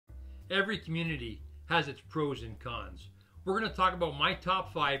Every community has its pros and cons. We're going to talk about my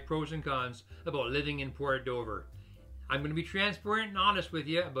top 5 pros and cons about living in Port Dover. I'm going to be transparent and honest with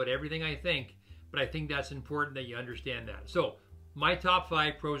you about everything I think, but I think that's important that you understand that. So, my top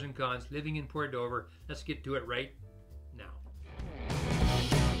 5 pros and cons living in Port Dover. Let's get to it right now.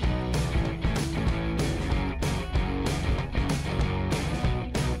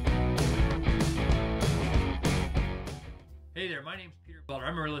 Hey there, my name's Peter Butler.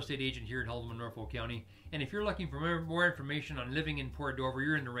 I'm a real estate agent here in Haldimand, Norfolk County. And if you're looking for more information on living in Port Dover,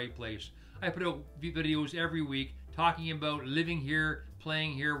 you're in the right place. I put out videos every week talking about living here,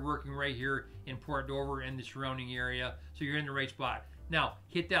 playing here, working right here in Port Dover and the surrounding area. So you're in the right spot. Now,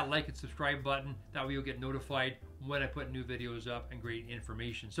 hit that like and subscribe button. That way you'll get notified when I put new videos up and great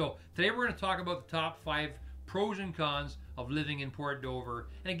information. So today we're going to talk about the top 5 pros and cons of living in Port Dover.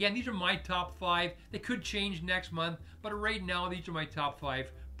 And again, these are my top 5. They could change next month, but right now these are my top 5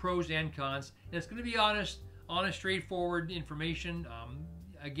 pros and cons. And it's going to be honest, straightforward information.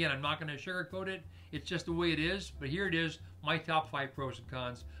 Again, I'm not going to sugarcoat it. It's just the way it is. But here it is, my top 5 pros and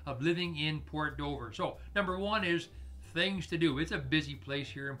cons of living in Port Dover. So number 1 is things to do. It's a busy place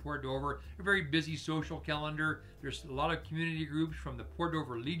here in Port Dover. A very busy social calendar. There's a lot of community groups from the Port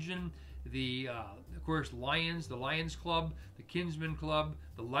Dover Legion, of course, the Lions Club, the Kinsman Club.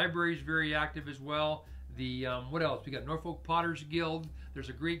 The library is very active as well. What else? We got Norfolk Potters Guild. There's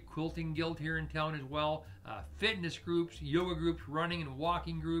a great quilting guild here in town as well. Fitness groups, yoga groups, running and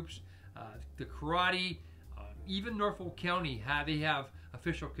walking groups, the karate. Even Norfolk County, they have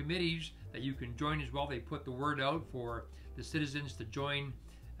official committees that you can join as well. They put the word out for the citizens to join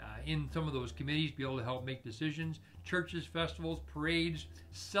in some of those committees, be able to help make decisions. Churches, festivals, parades,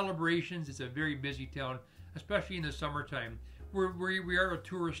 celebrations. It's a very busy town, especially in the summertime. We are a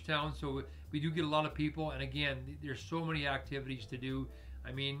tourist town, so we do get a lot of people. And again, there's so many activities to do.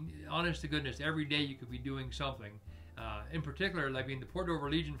 I mean, honest to goodness, every day you could be doing something. In particular, I mean, the Port Dover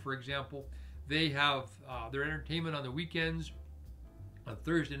Legion, for example, they have their entertainment on the weekends. On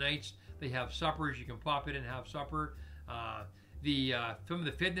Thursday nights, they have suppers. You can pop in and have supper. Some of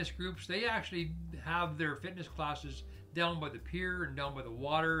the fitness groups, they actually have their fitness classes down by the pier and down by the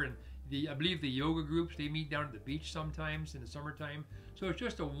water. And I believe the yoga groups, they meet down at the beach sometimes in the summertime. So it's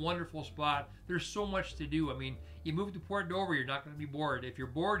just a wonderful spot. There's so much to do. I mean, you move to Port Dover, you're not going to be bored. If you're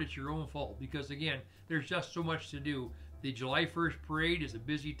bored, it's your own fault because, again, there's just so much to do. The July 1st parade is a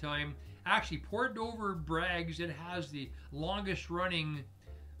busy time. Actually, Port Dover brags it has the longest running,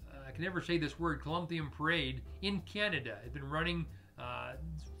 I can never say this word, Columbian Parade in Canada. It's been running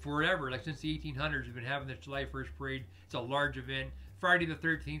forever, like since the 1800s. We've been having this July 1st parade. It's a large event. Friday the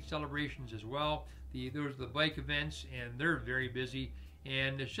 13th celebrations as well. Those are the bike events, and they're very busy.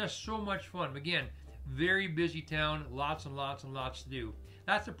 And it's just so much fun. Again, very busy town, lots and lots and lots to do.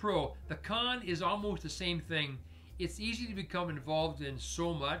 That's a pro. The con is almost the same thing. It's easy to become involved in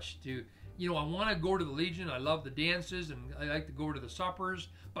so much. I want to go to the Legion. I love the dances, and I like to go to the suppers.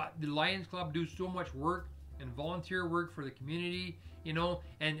 But the Lions Club do so much work and volunteer work for the community,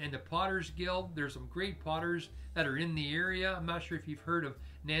 and the Potters Guild. There's some great potters that are in the area. I'm not sure if you've heard of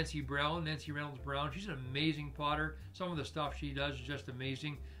Nancy Reynolds Brown. She's an amazing potter. Some of the stuff she does is just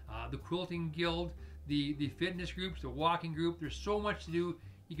amazing. The Quilting Guild, the fitness groups, the walking group. There's so much to do,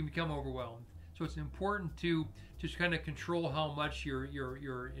 you can become overwhelmed. So it's important to just kind of control how much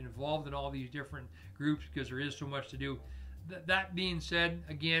you're involved in all these different groups because there is so much to do. That being said,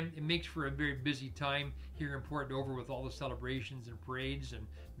 again, it makes for a very busy time here in Port Dover with all the celebrations and parades, and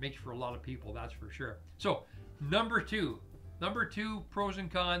makes for a lot of people, that's for sure. So number two pros and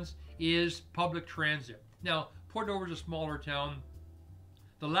cons is public transit. Now, Port Dover is a smaller town.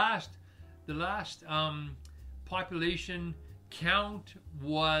 The last population count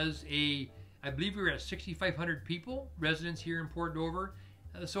was I believe we were at 6,500 people, residents here in Port Dover.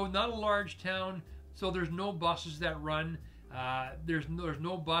 So not a large town. So there's no buses that run. There's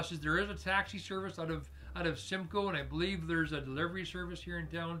no buses. There is a taxi service out of Simcoe, and I believe there's a delivery service here in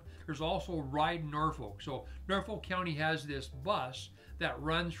town. There's also Ride Norfolk. So Norfolk County has this bus that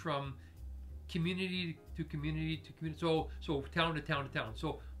runs from community to community to community. So town to town to town.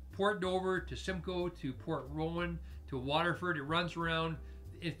 So Port Dover to Simcoe to Port Rowan to Waterford. It runs around.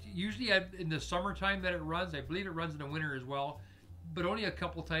 It's usually in the summertime that it runs. I believe it runs in the winter as well, but only a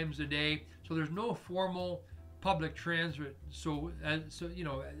couple times a day. So there's no formal public transit.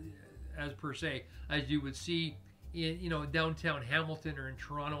 As per se, as you would see in downtown Hamilton or in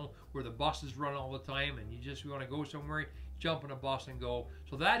Toronto, where the buses run all the time, and you want to go somewhere, jump in a bus and go.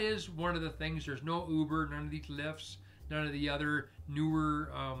 So that is one of the things. There's no Uber, none of these Lyfts, none of the other newer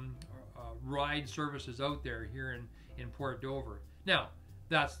ride services out there here in Port Dover. Now,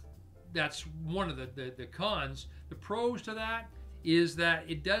 that's that's one of the cons. The pros to that is that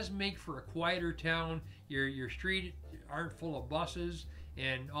it does make for a quieter town. Your street aren't full of buses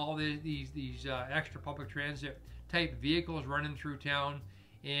and all these extra public transit type vehicles running through town,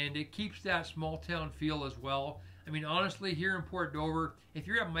 and it keeps that small town feel as well. I mean, honestly, here in Port Dover, if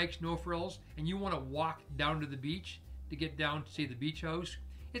you're at Mike's No Frills and you want to walk down to the beach to get down to, say, the beach house,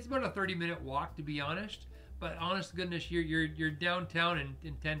 it's about a 30-minute walk, to be honest. But honest to goodness, you're downtown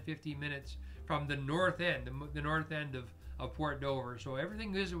in 10-15 minutes from the north end, the north end of Port Dover. So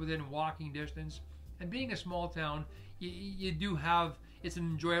everything is within walking distance. And being a small town, you do have, it's an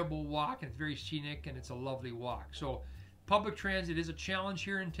enjoyable walk, and it's very scenic, and it's a lovely walk. So public transit is a challenge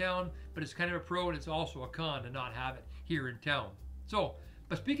here in town, but it's kind of a pro, and it's also a con to not have it here in town. So,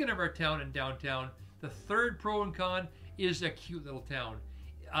 but speaking of our town and downtown, the third pro and con is a cute little town.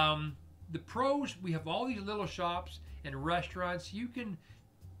 The pros, we have all these little shops and restaurants. You can,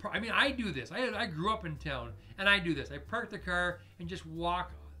 I mean, I do this. I grew up in town, and I do this. I park the car and just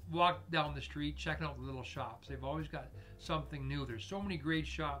walk down the street, checking out the little shops. They've always got something new. There's so many great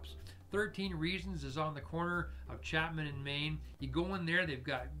shops. 13 Reasons is on the corner of Chapman and Main. You go in there, they've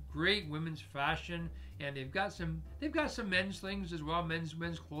got great women's fashion, and they've got some men's things as well,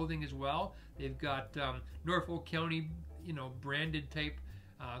 men's clothing as well. They've got Norfolk County, branded type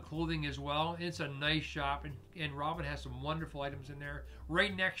clothing as well. It's a nice shop, and Robin has some wonderful items in there.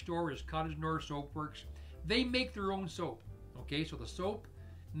 Right next door is Cottage North Soap Works. They make their own soap. Okay, so the soap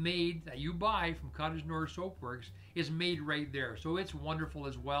made that you buy from Cottage North Soap Works is made right there, so it's wonderful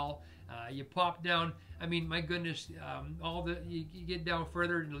as well. You pop down, I mean, my goodness, you get down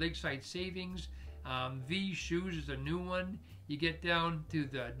further in Lakeside Savings. V's Shoes is a new one. You get down to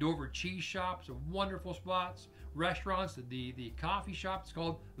the Dover Cheese Shop, some wonderful spots. Restaurants, the coffee shop, it's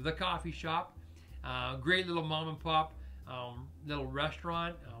called The Coffee Shop. Great little mom and pop little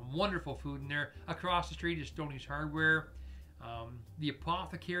restaurant. Wonderful food in there. Across the street is Stoney's Hardware. The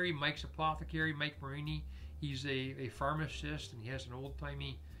apothecary, Mike's Apothecary, Mike Marini, he's a pharmacist, and he has an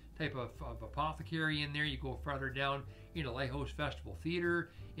old-timey type of apothecary in there. You go further down into Lighthouse Festival Theater,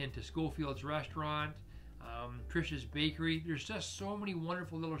 into Schofield's Restaurant, Trish's Bakery. There's just so many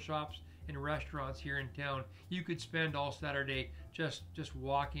wonderful little shops and restaurants here in town. You could spend all Saturday just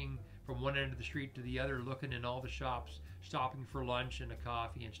walking from one end of the street to the other, looking in all the shops, stopping for lunch and a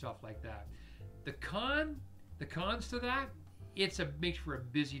coffee and stuff like that. The cons to that, makes for a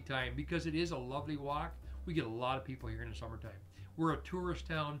busy time because it is a lovely walk. We get a lot of people here in the summertime. We're a tourist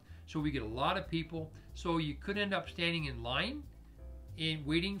town, so we get a lot of people. So you could end up standing in line and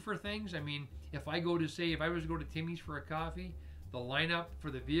waiting for things. I mean, if I was to go to Timmy's for a coffee, the lineup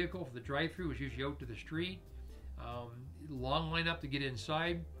for the vehicle, for the drive-through, is usually out to the street. Long lineup to get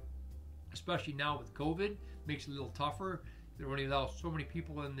inside, especially now with COVID, makes it a little tougher. They only allow so many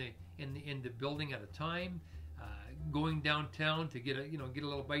people in the building at a time. Going downtown to get a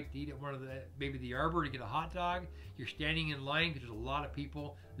little bite to eat at maybe the Arbor to get a hot dog. You're standing in line because there's a lot of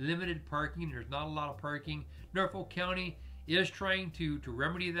people. Limited parking. There's not a lot of parking. Norfolk County is trying to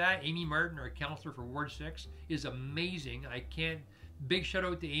remedy that. Amy Martin, our counselor for Ward 6, is amazing. Big shout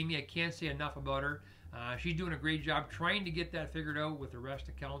out to Amy. I can't say enough about her. She's doing a great job trying to get that figured out with the rest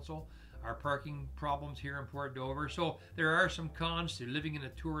of council. Our parking problems here in Port Dover. So there are some cons to living in a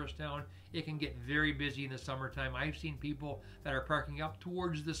tourist town. It can get very busy in the summertime. I've seen people that are parking up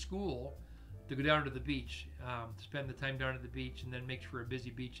towards the school to go down to the beach, to spend the time down at the beach, and then makes for a busy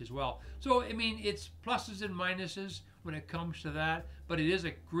beach as well. So, I mean, it's pluses and minuses when it comes to that, but it is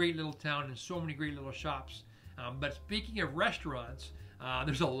a great little town and so many great little shops. But speaking of restaurants,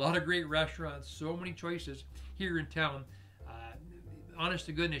 there's a lot of great restaurants, so many choices here in town. Honest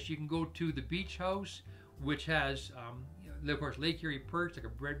to goodness, you can go to the Beach House, which has, of course, Lake Erie perch, like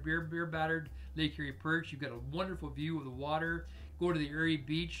a beer battered Lake Erie perch. You've got a wonderful view of the water. Go to the Erie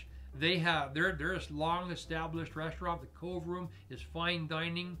Beach. They're a long established restaurant. The Cove Room is fine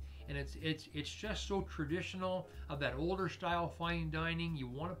dining, and it's just so traditional of that older style fine dining. You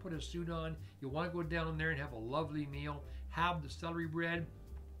want to put a suit on. You want to go down there and have a lovely meal. Have the celery bread.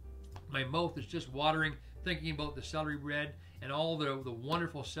 My mouth is just watering thinking about the celery bread and all the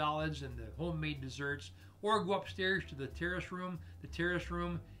wonderful salads and the homemade desserts. Or go upstairs to the terrace room. The terrace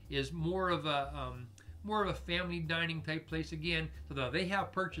room is more of a family dining type place again. So they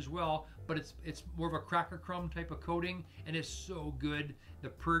have perch as well, but it's more of a cracker crumb type of coating, and it's so good. The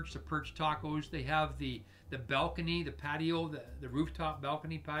perch tacos. They have the balcony, the patio, the rooftop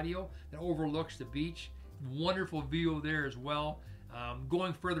balcony patio that overlooks the beach. Wonderful view there as well.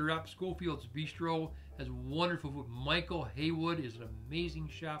 Going further up, Schofield's Bistro has wonderful food. Michael Haywood is an amazing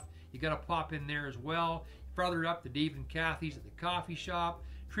chef. You got to pop in there as well. Further up, the Dave and Kathy's at the coffee shop.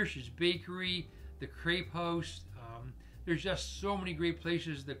 Trish's Bakery, the Crepe House. There's just so many great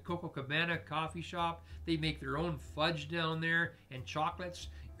places. The Coco Cabana coffee shop, they make their own fudge down there and chocolates.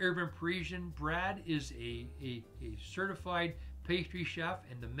 Urban Parisian, Brad is a certified pastry chef,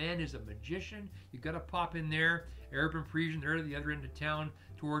 and the man is a magician. You got to pop in there. Urban Parisian, they're at the other end of town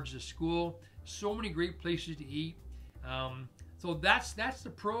towards the school. So many great places to eat. So that's the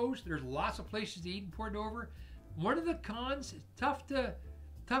pros. There's lots of places to eat in Port Dover. One of the cons, tough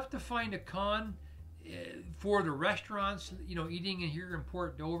to find a con for the restaurants, you know, eating in here in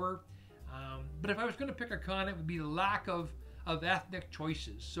Port Dover. But if I was going to pick a con, it would be the lack of ethnic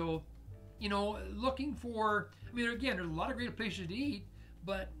choices. So, you know, looking for, I mean, again, there's a lot of great places to eat,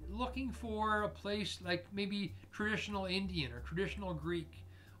 but looking for a place like maybe traditional Indian or traditional Greek,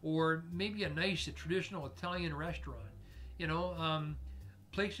 or maybe a nice traditional Italian restaurant, you know,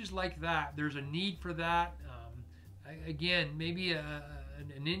 places like that. There's a need for that. Again, maybe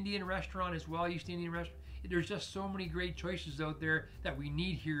an Indian restaurant as well, East Indian restaurant. There's just so many great choices out there that we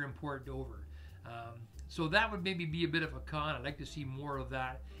need here in Port Dover. So that would maybe be a bit of a con. I'd like to see more of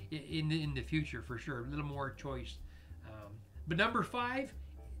that in the future for sure, a little more choice. But number 5,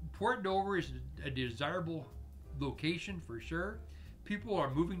 Port Dover is a desirable location for sure. People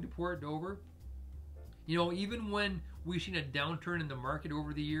are moving to Port Dover. You know, even when we've seen a downturn in the market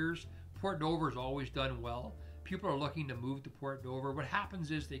over the years, Port Dover has always done well. People are looking to move to Port Dover. What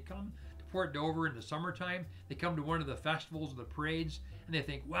happens is they come to Port Dover in the summertime, they come to one of the festivals or the parades, and they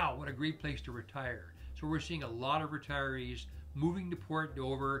think, wow, what a great place to retire. So we're seeing a lot of retirees moving to Port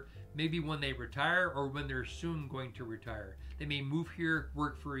Dover, maybe when they retire or when they're soon going to retire. They may move here,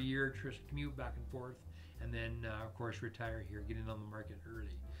 work for a year, commute back and forth, and then, of course, retire here, get in on the market early.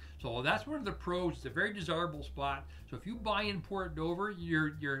 So that's one of the pros. It's a very desirable spot. So if you buy in Port Dover,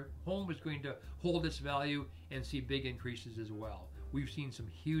 your home is going to hold its value and see big increases as well. We've seen some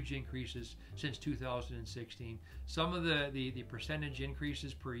huge increases since 2016. Some of the percentage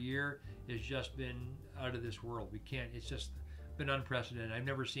increases per year has just been out of this world. We can't, it's just been unprecedented. I've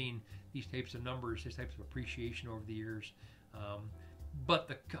never seen these types of numbers, these types of appreciation over the years. But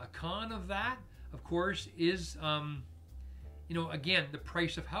the con of that, of course, is, you know, again, the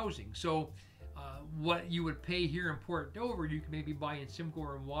price of housing. So what you would pay here in Port Dover, you can maybe buy in Simcoe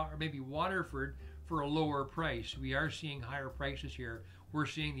or maybe Waterford for a lower price. We are seeing higher prices here. We're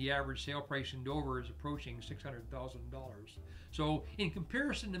seeing the average sale price in Dover is approaching $600,000. So in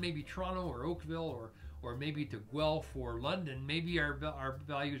comparison to maybe Toronto or Oakville or maybe to Guelph or London, maybe our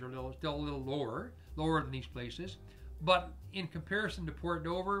values are still a little lower than these places. But in comparison to Port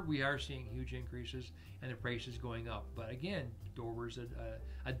Dover, we are seeing huge increases and the prices going up. But again, Dover's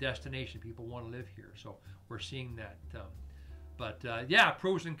a destination. People want to live here, so we're seeing that. Yeah,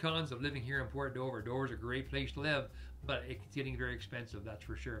 pros and cons of living here in Port Dover. Dover's a great place to live, but it's getting very expensive, that's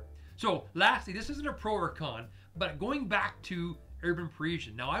for sure. So lastly, this isn't a pro or con, but going back to Urban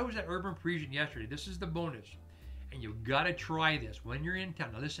Parisian. Now, I was at Urban Parisian yesterday. This is the bonus, and you've got to try this when you're in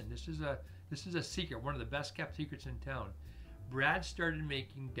town. Now listen, this is a secret, one of the best kept secrets in town. Brad started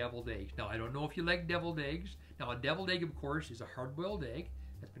making deviled eggs. Now, I don't know if you like deviled eggs. Now, a deviled egg, of course, is a hard-boiled egg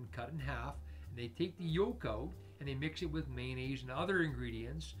that's been cut in half, and they take the yolk out and they mix it with mayonnaise and other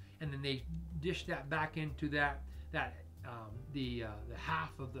ingredients, and then they dish that back into the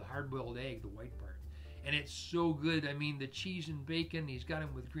half of the hard-boiled egg, the white part. And it's so good. I mean, the cheese and bacon, he's got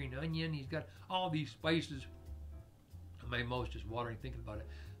them with green onion, he's got all these spices. My mouth's just watering thinking about it.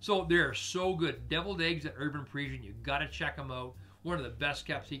 So they're so good. Deviled eggs at Urban Parisian, you got to check them out. One of the best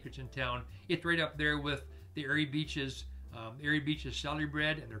kept secrets in town. It's right up there with the Airy Beaches celery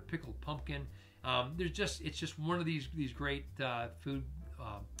bread and their pickled pumpkin. It's just one of these great food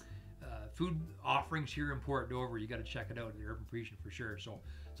offerings here in Port Dover. You got to check it out at the Urban Parisian for sure. So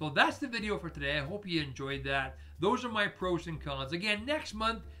that's the video for today. I hope you enjoyed that. Those are my pros and cons. Again, next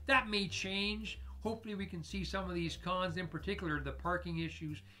month that may change. Hopefully we can see some of these cons, in particular the parking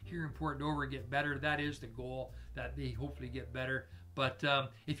issues here in Port Dover, get better. That is the goal, that they hopefully get better. But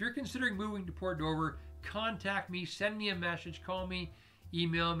if you're considering moving to Port Dover, contact me, send me a message, call me,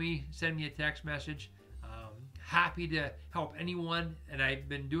 email me, send me a text message. Happy to help anyone, and I've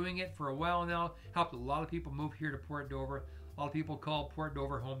been doing it for a while now. Helped a lot of people move here to Port Dover. A lot of people call Port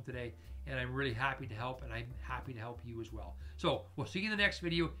Dover home today, and I'm really happy to help, and I'm happy to help you as well. So we'll see you in the next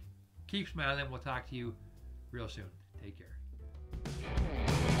video. Keep smiling. We'll talk to you real soon. Take care.